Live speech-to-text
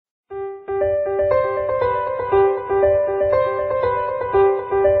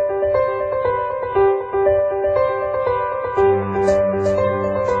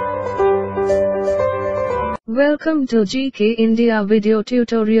Welcome to GK India video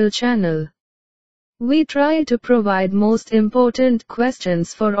tutorial channel. We try to provide most important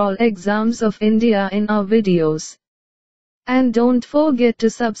questions for all exams of India in our videos. And don't forget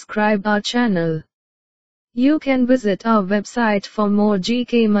to subscribe our channel. You can visit our website for more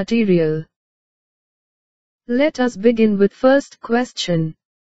GK material. Let us begin with first question.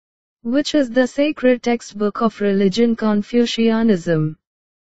 Which is the sacred textbook of religion Confucianism?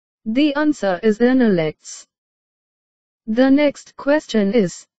 The answer is Analects. The next question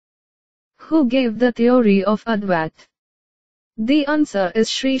is, who gave the theory of Advait? The answer is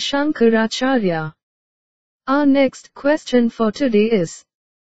Sri Shankaracharya. Our next question for today is,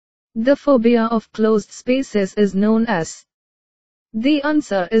 the phobia of closed spaces is known as? The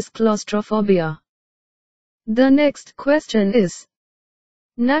answer is claustrophobia. The next question is,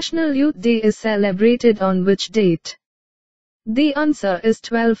 National Youth Day is celebrated on which date? The answer is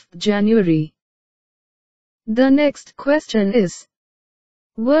 12th January. The next question is,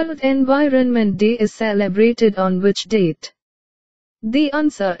 World Environment Day is celebrated on which date? The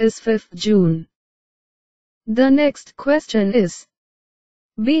answer is 5th June. The next question is,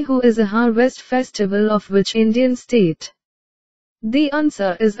 Bihu is a harvest festival of which Indian state? The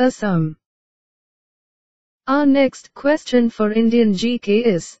answer is Assam. Our next question for Indian GK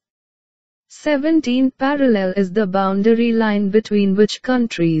is, 17th parallel is the boundary line between which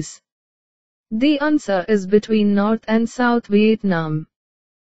countries? The answer is between North and South Vietnam.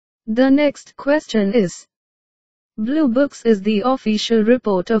 The next question is, Blue Books is the official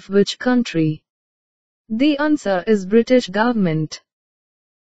report of which country? The answer is British government.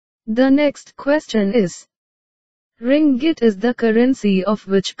 The next question is, Ringgit is the currency of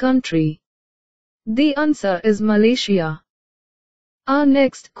which country? The answer is Malaysia. Our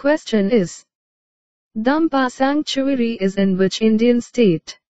next question is, Dampa Sanctuary is in which Indian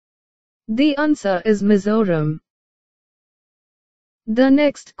state? The answer is Mizoram. The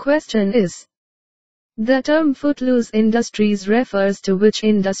next question is, the term Footloose Industries refers to which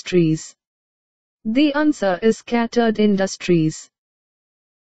industries? The answer is Scattered Industries.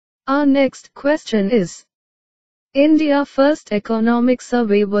 Our next question is, India First Economic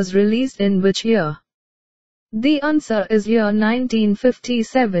Survey was released in which year? The answer is year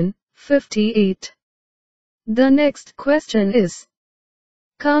 1957-58. The next question is,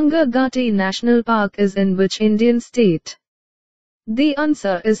 Kangar Ghati National Park is in which Indian state? The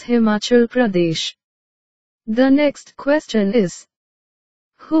answer is Himachal Pradesh. The next question is,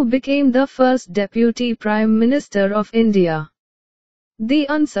 who became the first Deputy Prime Minister of India? The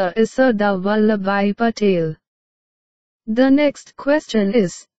answer is Sardar Vallabhbhai Patel. The next question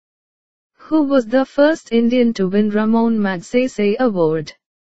is, who was the first Indian to win Ramon Magsaysay Award?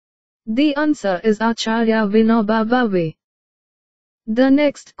 The answer is Acharya Vinoba Bhave. The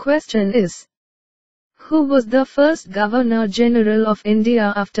next question is, who was the first Governor General of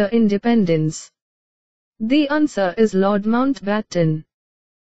India after independence? The answer is Lord Mountbatten.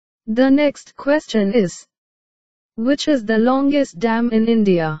 The next question is, which is the longest dam in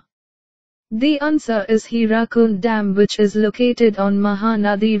India? The answer is Hirakund Dam, which is located on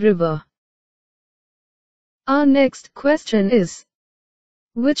Mahanadi River. Our next question is,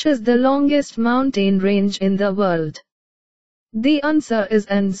 which is the longest mountain range in the world? The answer is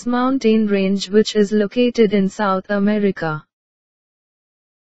Andes mountain range, which is located in South America.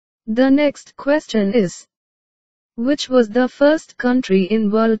 The next question is, which was the first country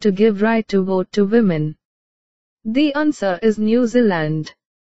in world to give right to vote to women? The answer is New Zealand.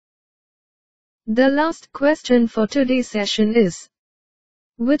 The last question for today's session is,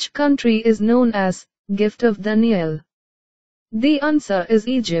 which country is known as Gift of the Nile? The answer is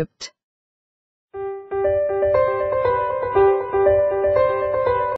Egypt.